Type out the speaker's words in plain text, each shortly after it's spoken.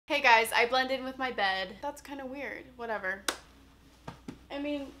Hey guys, I blend in with my bed. That's kind of weird. Whatever. I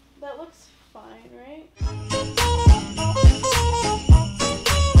mean, that looks fine, right?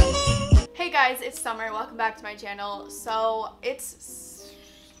 Hey guys, it's Summer. Welcome back to my channel. So, it's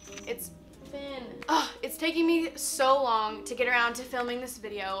been... it's taking me so long to get around to filming this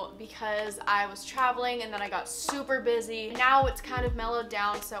video because I was traveling and then I got super busy. Now it's kind of mellowed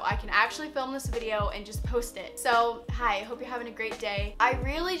down so I can actually film this video and just post it. So, hi, I hope you're having a great day. I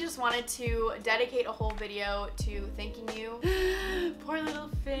really just wanted to dedicate a whole video to thanking you. Poor little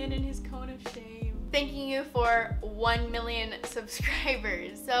Finn and his cone of shame. Thanking you for 1 million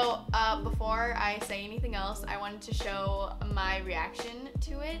subscribers. So before I say anything else, I wanted to show my reaction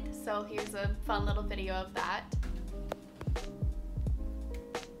to it. So here's a fun little video of that.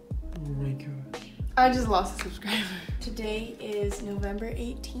 Oh my gosh. I just lost a subscriber. Today is November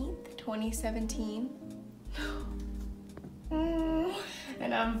 18th, 2017.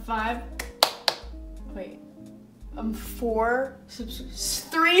 And I'm three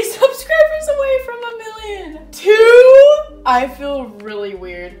subscribers away from 1 million. 2? I feel really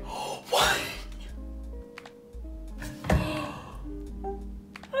weird. What?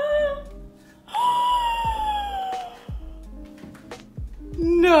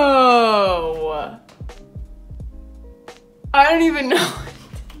 No. I don't even know.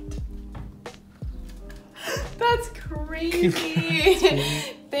 That's crazy.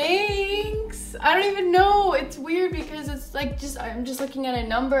 Thanks. I don't even know. It's weird because it's like I'm just looking at a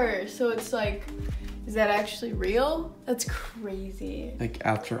number. So it's like, is that actually real? That's crazy. Like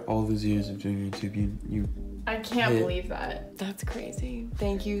after all those years of doing YouTube, you I can't believe that. That's crazy.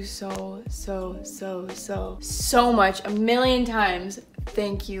 Thank you so much. 1 million times.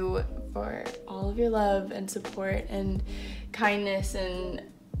 Thank you for all of your love and support and kindness, and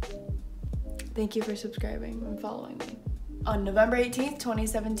thank you for subscribing and following me. On November 18th,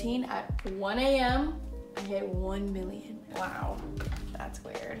 2017 at 1 a.m., I hit 1 million. Wow, that's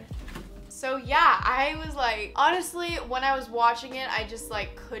weird. So yeah, I was like, honestly, when I was watching it, I just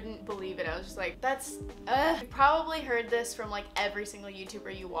like couldn't believe it. I was just like, that's, You've probably heard this from like every single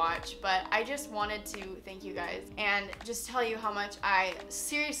YouTuber you watch, but I just wanted to thank you guys and just tell you how much I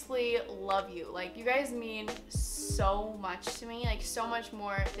seriously love you. Like, you guys mean so much to me, like so much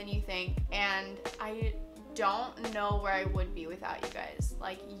more than you think, and I don't know where I would be without you guys.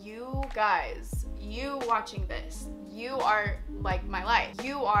 Like, you guys, you watching this, you are like my life.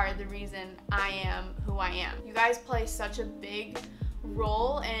 You are the reason I am who I am. You guys play such a big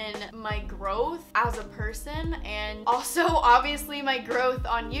role in my growth as a person, and also obviously my growth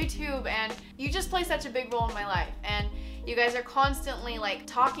on YouTube, and you just play such a big role in my life. And you guys are constantly like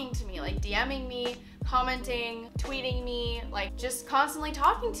talking to me, like DMing me, commenting, tweeting me, like just constantly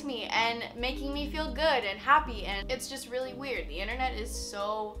talking to me and making me feel good and happy, and it's just really weird. The internet is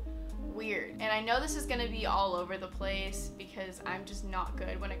so weird, and I know this is gonna be all over the place because I'm just not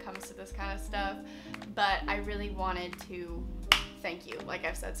good when it comes to this kind of stuff, but I really wanted to thank you, like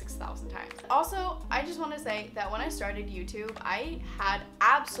I've said 6,000 times. Also, I just want to say that when I started YouTube, I had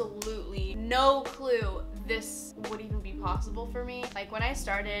absolutely no clue this would even be possible for me. Like, when I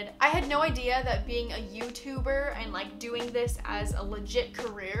started, I had no idea that being a YouTuber and like doing this as a legit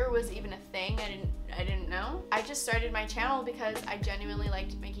career was even a thing. I didn't know. I just started my channel because I genuinely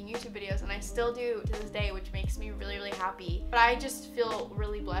liked making YouTube videos, and I still do to this day, which makes me really happy. But I just feel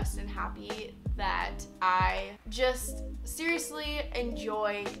really blessed and happy that I just seriously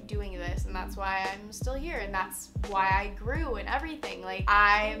enjoy doing this, and that's why I'm still here, and that's why I grew and everything. Like,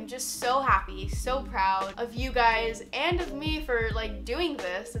 I'm just so happy, so proud of you guys and of me for like doing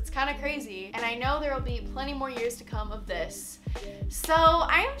this. It's kind of crazy, and I know there will be plenty more years to come of this. So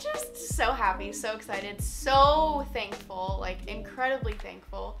I'm just so happy, so excited, so thankful, like incredibly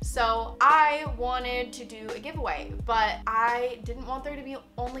thankful. So I wanted to do a giveaway, but I didn't want there to be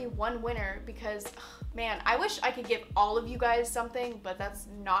only one winner because, man, I wish I could give all of you guys something, but that's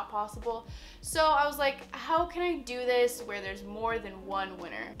not possible. So I was like, how can I do this where there's more than one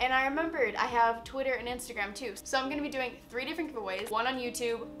winner? And I remembered I have Twitter and Instagram too. So I'm gonna be doing 3 different giveaways, one on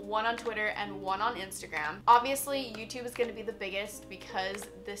YouTube, one on Twitter, and one on Instagram. Obviously, YouTube is gonna be the biggest because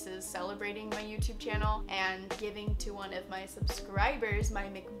this is celebrating my YouTube channel and giving to one of my subscribers, my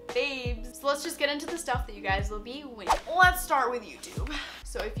McBabes. So let's just get into the stuff that you guys will be winning. Let's start with YouTube.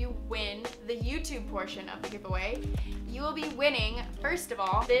 So if you win the YouTube portion of the giveaway, you will be winning, first of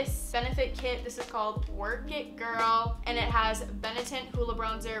all, this benefit kit. This is called Work It Girl, and it has Benetint Hoola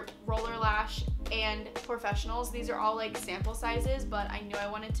Bronzer, Roller Lash, and Professionals. These are all like sample sizes, but I knew I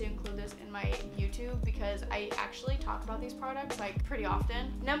wanted to include this in my YouTube because I actually talk about these products like pretty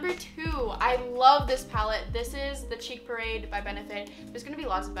often. Number 2, I love this palette. This is the Cheek Parade by Benefit. There's gonna be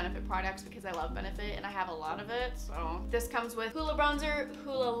lots of Benefit products because I love Benefit and I have a lot of it. So this comes with Hoola Bronzer,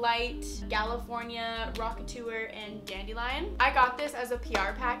 Hoola Light, California, Rocketeur, and Dandelion. I got this as a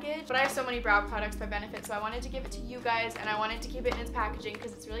PR package, but I have so many brow products by Benefit, so I wanted to give it to you guys and I wanted to keep it in its packaging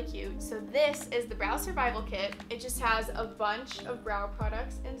because it's really cute. So this is the Brow Survival Kit. It just has a bunch of brow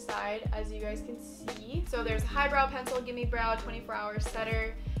products inside, as you guys can see. So there's Highbrow Pencil, Gimme Brow, 24-Hour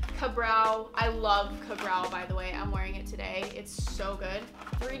Setter, Ka-Brow. I love Ka-Brow, by the way. I'm wearing it today. It's so good.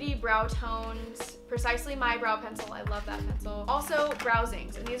 3D Brow Tones, Precisely My Brow Pencil. I love that pencil. Also,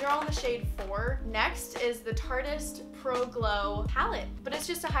 Browsings, and these are all in the shade 4. Next is the Tartist Pro Glow palette, but it's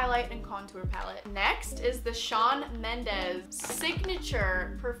just a highlight and contour palette. Next is the Shawn Mendes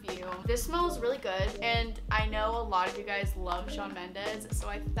signature perfume. This smells really good, and I know a lot of you guys love Shawn Mendes, so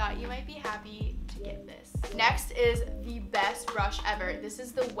I thought you might be happy to get this. Next is the best brush ever. This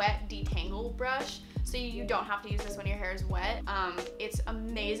is the Wet Detangle brush, so you don't have to use this when your hair is wet. It's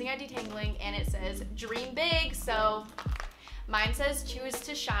amazing at detangling, and it says dream big, so mine says choose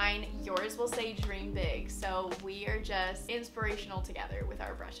to shine, yours will say dream big. So we are just inspirational together with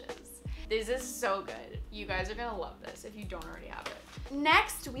our brushes. This is so good. You guys are gonna love this if you don't already have it.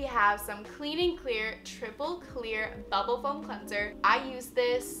 Next, we have some Clean & Clear Triple Clear Bubble Foam Cleanser. I use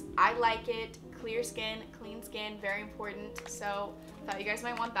this, I like it. Clear skin, clean skin, very important. So thought you guys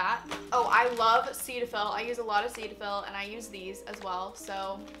might want that. Oh, I love Cetaphil. I use a lot of Cetaphil and I use these as well.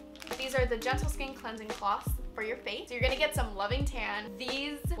 So these are the Gentle Skin Cleansing Cloths for your face. So you're gonna get some loving tan.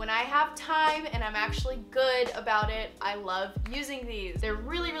 These, when I have time and I'm actually good about it, I love using these. They're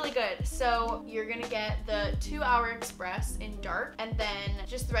really, really good. So you're gonna get the 2-Hour Express in dark, and then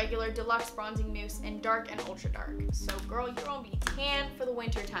just the regular Deluxe Bronzing Mousse in dark and ultra dark. So girl, you're gonna be tan for the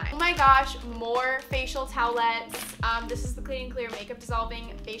winter time. Oh my gosh, more facial towelettes. This is the Clean & Clear Makeup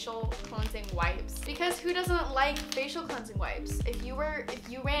Dissolving Facial Cleansing Wipes. Because who doesn't like facial cleansing wipes? If you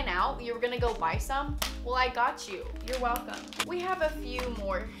ran out, you were gonna go buy some, well, I got you. You're welcome. We have a few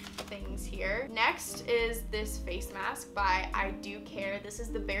more things here. Next is this face mask by I Do Care. This is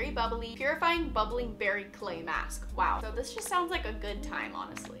the Berry Bubbly Purifying Bubbling Berry Clay Mask. Wow. So this just sounds like a good time,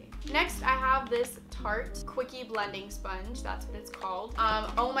 honestly. Next, I have this Tarte Quickie Blending Sponge. That's what it's called.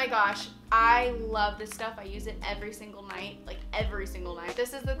 Oh my gosh, I love this stuff. I use it every single night, like every single night.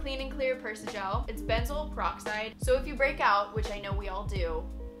 This is the Clean & Clear Persigel. It's benzoyl peroxide. So if you break out, which I know we all do,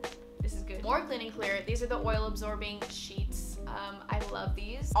 this is good. More Clean & Clear. These are the oil absorbing sheets. I love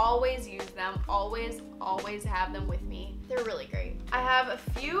these. Always use them. Always have them with me. They're really great. I have a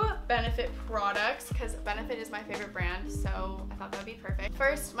few Benefit products because Benefit is my favorite brand, so I thought that would be perfect.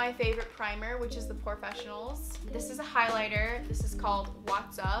 First, my favorite primer, which is the Professionals. This is a highlighter. This is called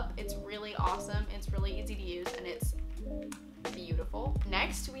What's Up. It's really awesome. It's really easy to use, and it's beautiful.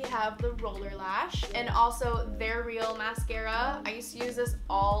 Next, we have the Roller Lash and also They're Real mascara. I used to use this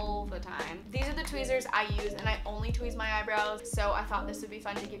all the time. These are the tweezers I use, and I only tweeze my eyebrows, so I thought this would be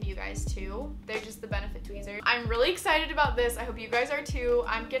fun to give you guys too. They're just the Benefit tweezers. I'm really excited about this. I hope you guys are too.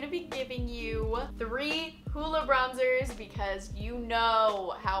 I'm gonna be giving you 3 Hoola bronzers because you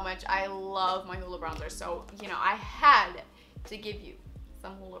know how much I love my Hoola bronzers. So, you know, I had to give you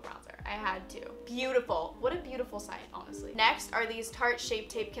some Hoola bronzer. I had to. Beautiful. What a beautiful sight, honestly. Next are these Tarte Shape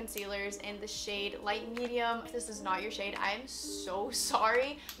Tape Concealers in the shade Light Medium. If this is not your shade, I am so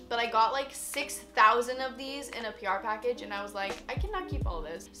sorry, but I got like 6,000 of these in a PR package, and I was like, I cannot keep all of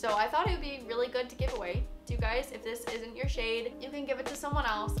this. So I thought it would be really good to give away to you guys. If this isn't your shade, you can give it to someone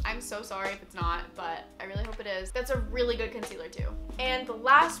else. I'm so sorry if it's not, but I really hope it is. That's a really good concealer too. And the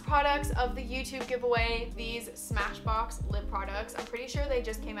last products of the YouTube giveaway, these Smashbox lip products. I'm pretty sure they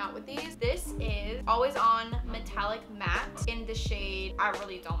just came out with these. This is Always On Metallic Matte in the shade, I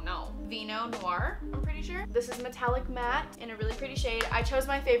really don't know, Vino Noir, I'm pretty sure. This is Metallic Matte in a really pretty shade. I chose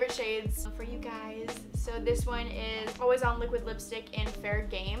my favorite shades for you guys. So this one is Always On Liquid Lipstick in Fair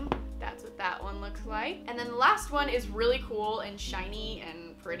Game. That's what that one looks like. And then the last one is really cool and shiny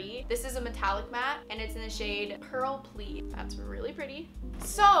and pretty. This is a metallic matte, and it's in the shade Pearl Pleat. That's really pretty.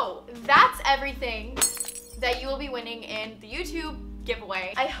 So that's everything that you will be winning in the YouTube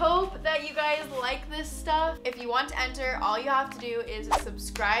giveaway. I hope that you guys like this stuff. If you want to enter, all you have to do is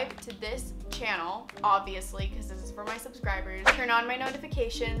subscribe to this channel, obviously, because this is for my subscribers. Turn on my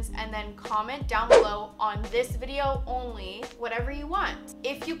notifications and then comment down below on this video only, whatever you want.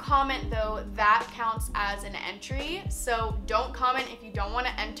 If you comment though, that counts as an entry. So don't comment if you don't want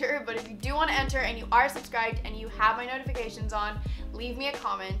to enter, but if you do want to enter and you are subscribed and you have my notifications on, leave me a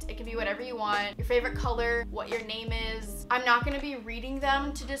comment. It can be whatever you want, your favorite color, what your name is. I'm not going to be reading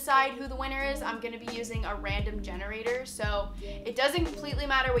them to decide who the winner is. I'm going to be using a random generator, so it doesn't completely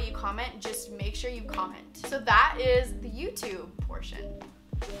matter what you comment, just make sure you comment. So that is the YouTube portion.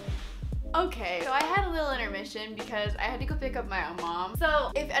 Okay, so I had a little intermission because I had to go pick up my mom.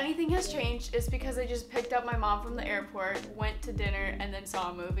 So if anything has changed, it's because I just picked up my mom from the airport, went to dinner, and then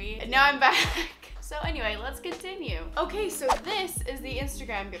saw a movie. And now I'm back. So anyway, let's continue. Okay, so this is the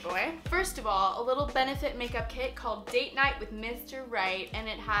Instagram giveaway. First of all, a little benefit makeup kit called Date Night with Mr. Right, and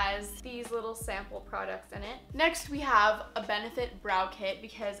it has these little sample products in it. Next, we have a Benefit brow kit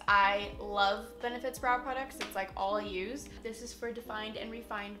because I love Benefit's brow products. It's like all I use. This is for defined and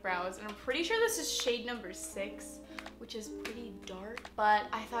refined brows, and I'm pretty sure this is shade number 6, which is pretty dark, but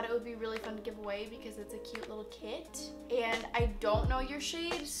I thought it would be really fun to give away because it's a cute little kit. And I don't know your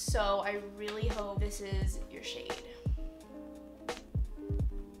shade, so I really hope this is your shade.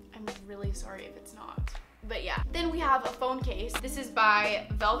 I'm really sorry if it's not. But yeah. Then we have a phone case. This is by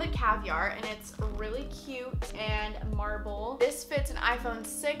Velvet Caviar, and it's really cute and marble. This fits an iPhone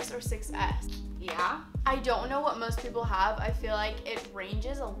 6 or 6S. Yeah. I don't know what most people have. I feel like it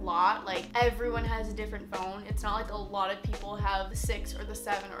ranges a lot. Like, everyone has a different phone. It's not like a lot of people have the 6 or the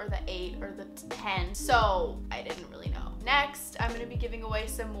 7 or the 8 or the 10. So I didn't really know. Next, I'm gonna be giving away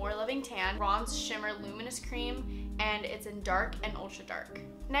some More Loving Tan Bronze Shimmer Luminous Cream, and it's in dark and ultra dark.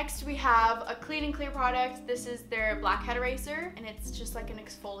 Next, we have a Clean and Clear product. This is their blackhead eraser, and it's just like an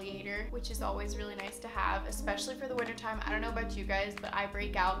exfoliator, which is always really nice to have, especially for the wintertime. I don't know about you guys, but I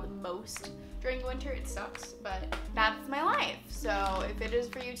break out the most during winter. It sucks, but that's my life. So if it is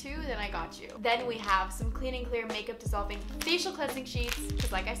for you too, then I got you. Then we have some Clean and Clear makeup dissolving facial cleansing sheets,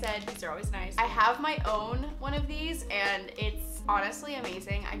 because like I said, these are always nice. I have my own one of these, and it's honestly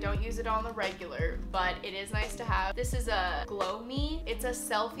amazing. I don't use it on the regular, but it is nice to have. This is a Glow Me. It's a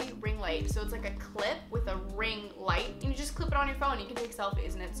selfie ring light. So it's like a clip with a ring light, and you just clip it on your phone. You can take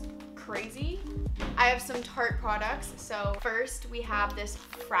selfies, and it's crazy. I have some Tarte products. So first we have this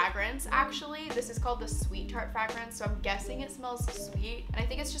fragrance. Actually, this is called the Sweet Tarte fragrance, so I'm guessing it smells sweet, and I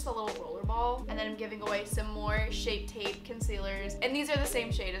think it's just a little roller ball. And then I'm giving away some more Shape Tape concealers, and these are the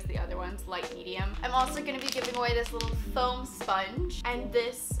same shade as the other ones, light medium. I'm also going to be giving away this little foam sponge and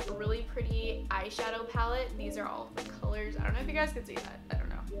this really pretty eyeshadow palette. These are all the colors. I don't know if you guys can see that. I don't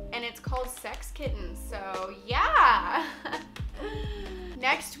know. And it's called Sex Kitten, so yeah.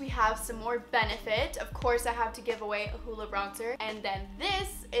 Next, we have some more Benefit. Of course, I have to give away a Hoola bronzer. And then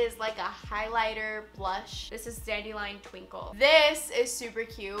this is like a highlighter blush. This is Dandelion Twinkle. This is super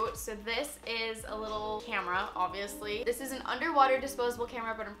cute. So this is a little camera, obviously. This is an underwater disposable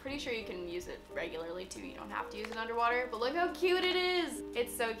camera, but I'm pretty sure you can use it regularly too. You don't have to use it underwater, but look how cute it is.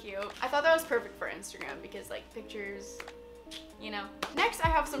 It's so cute. I thought that was perfect for Instagram because like pictures, you know. Next, I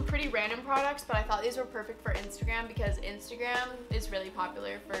have some pretty random products, but I thought these were perfect for Instagram because Instagram is really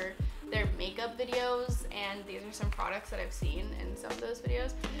popular for their makeup videos, and these are some products that I've seen in some of those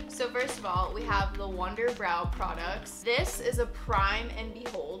videos. So first of all, we have the Wonder Brow products. This is a Prime and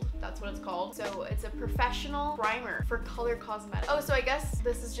Behold, that's what it's called. So it's a professional primer for color cosmetics. Oh, so I guess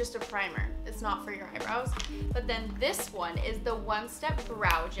this is just a primer. It's not for your eyebrows. But then this one is the One Step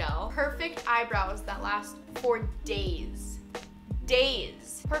Brow Gel. Perfect eyebrows that last for days.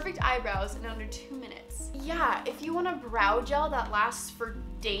 Perfect eyebrows in under 2 minutes. Yeah, if you want a brow gel that lasts for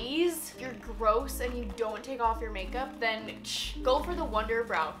days, you're gross and you don't take off your makeup, then go for the Wonder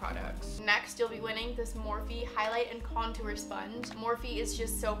Brow products. Next, you'll be winning this Morphe highlight and contour sponge. Morphe is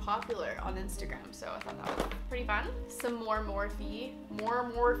just so popular on Instagram, so I thought that was pretty fun. Some more Morphe.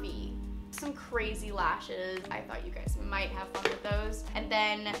 Some crazy lashes. I thought you guys might have fun with those. And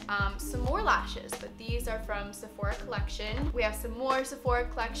then some more lashes, but these are from Sephora Collection. We have some more Sephora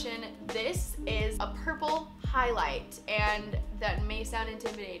Collection. This is a purple highlight, and that may sound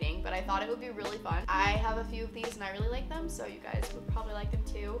intimidating, but I thought it would be really fun. I have a few of these and I really like them, so you guys would probably like them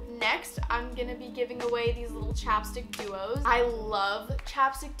too. Next, I'm gonna be giving away these little chapstick duos. I love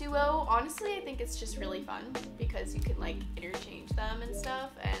chapstick duo. Honestly, I think it's just really fun because you can like interchange them and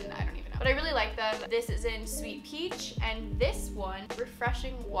stuff, and I don't even know. But I really like them. This is in Sweet Peach, and this one,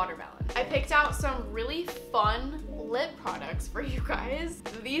 Refreshing Watermelon. I picked out some really fun lip products for you guys.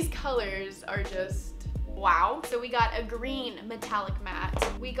 These colors are just wow. So we got a green metallic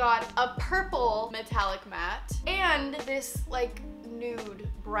matte, we got a purple metallic matte, and this like nude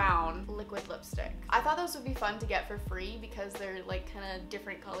brown liquid lipstick. I thought those would be fun to get for free because they're like kind of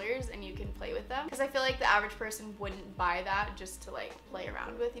different colors and you can play with them. Because I feel like the average person wouldn't buy that just to like play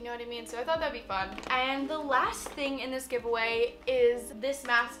around with, you know what I mean? So I thought that'd be fun. And the last thing in this giveaway is this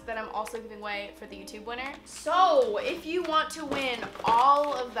mask that I'm also giving away for the YouTube winner. So if you want to win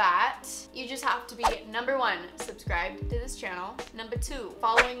all of that, you just have to be number 1, subscribed to this channel. Number 2,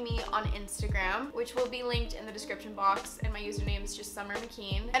 following me on Instagram, which will be linked in the description box, and my username is just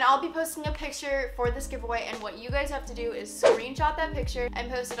summermckeen. And I'll be posting a picture for this giveaway, and what you guys have to do is screenshot that picture and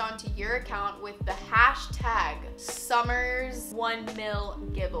post it onto your account with the hashtag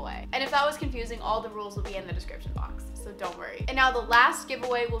Summers1mil giveaway. And if that was confusing, all the rules will be in the description box, so don't worry. And now the last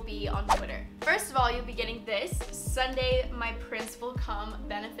giveaway will be on Twitter. First of all, you'll be getting this Sunday My Prince Will Come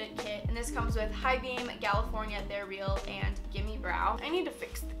benefit kit, and this comes with High Beam, California, They're Real, and Gimme Brow. I need to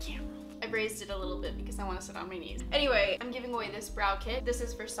fix the camera. I raised it a little bit because I want to sit on my knees. Anyway, I'm giving away this brow kit. This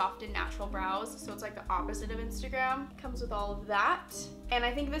is for soft and natural brows, so it's like the opposite of Instagram. Comes with all of that. And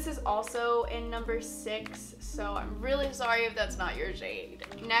I think this is also in number 6, so I'm really sorry if that's not your shade.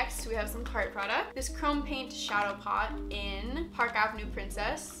 Next, we have some Tarte product. This chrome paint shadow pot in Park Avenue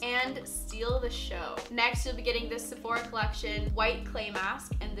Princess and Steal the Show. Next, you'll be getting this Sephora collection white clay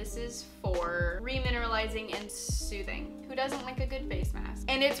mask, and this is for remineralizing and soothing. Who doesn't like a good face mask?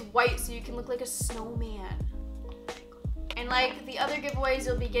 And it's white, so you can look like a snowman. And like the other giveaways,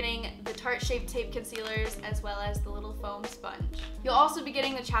 you'll be getting the Tarte Shape Tape Concealers as well as the little foam sponge. You'll also be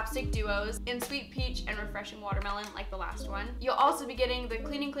getting the chapstick duos in Sweet Peach and Refreshing Watermelon like the last one. You'll also be getting the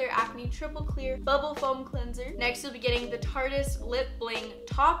Clean and Clear Acne Triple Clear Bubble Foam Cleanser. Next, you'll be getting the Tarteist Lip Bling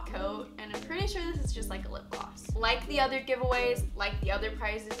Top Coat, and I'm pretty sure this is just like a lip gloss. Like the other giveaways, like the other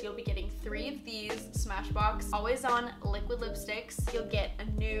prizes, you'll be getting 3 of these Smashbox Always On liquid lipsticks. You'll get a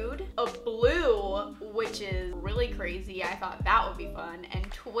nude, a blue, which is really crazy. I thought that would be fun, and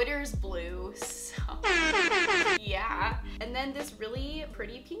Twitter's blue, so yeah. And then this really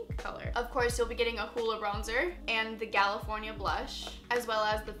pretty pink color. Of course, you'll be getting a Hoola bronzer and the California blush, as well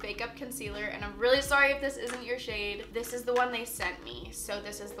as the Fake Up concealer. And I'm really sorry if this isn't your shade. This is the one they sent me, so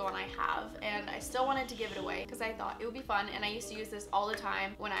this is the one I have, and I still wanted to give it away because I thought it would be fun, and I used to use this all the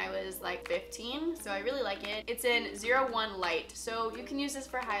time when I was like 15, so I really like it. It's in 01 Light, so you can use this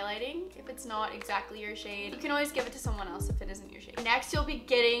for highlighting if it's not exactly your shade. You can always give it to someone else if it isn't your shade. Next, you'll be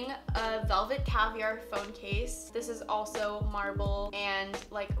getting a Velvet Caviar phone case. This is also marble and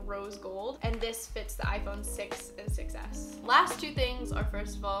like rose gold, and this fits the iPhone 6 and 6S. Last 2 things are,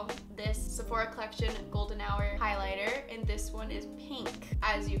 first of all, this Sephora Collection Golden Hour highlighter, and this one is pink,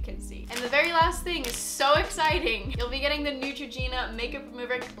 as you can see. And the very last thing is so exciting. You'll be getting the Neutrogena Makeup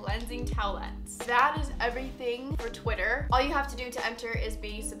Remover Cleansing Towelettes. That is everything for Twitter. All you have to do to enter is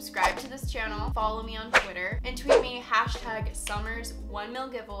be subscribed to this channel, follow me on Twitter, and tweet me hashtag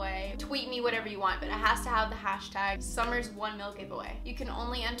Summers1mil giveaway. Tweet me whatever you want, but it has to have the hashtag Summers1mil giveaway. You can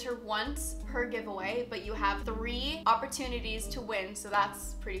only enter once per giveaway, but you have 3 opportunities to win, so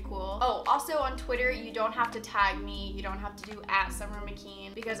that's pretty cool. Oh, also on Twitter, you don't have to tag me. You don't have to do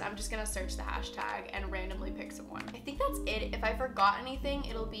 @summermckeen, because I'm just gonna search the hashtag and randomly pick someone. I think that's it. If I forgot anything,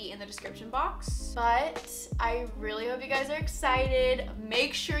 it'll be in the description box. But I really hope you guys are excited.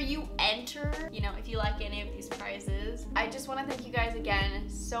 Make sure you enter, you know, if you like any of these prizes. I just want to thank you guys again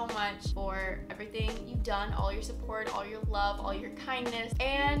so much for everything you've done, all your support, all your love, all your kindness.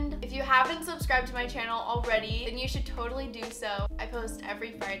 And if you haven't subscribed to my channel already, then you should totally do so. I post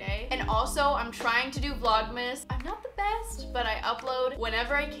every Friday. And also, I'm trying to do Vlogmas. I'm not the best, but I upload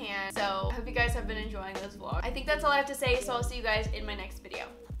whenever I can. So I hope you guys have been enjoying this vlog. I think that's all I have to say, so I'll see you guys in my next video.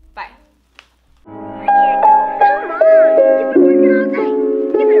 Bye.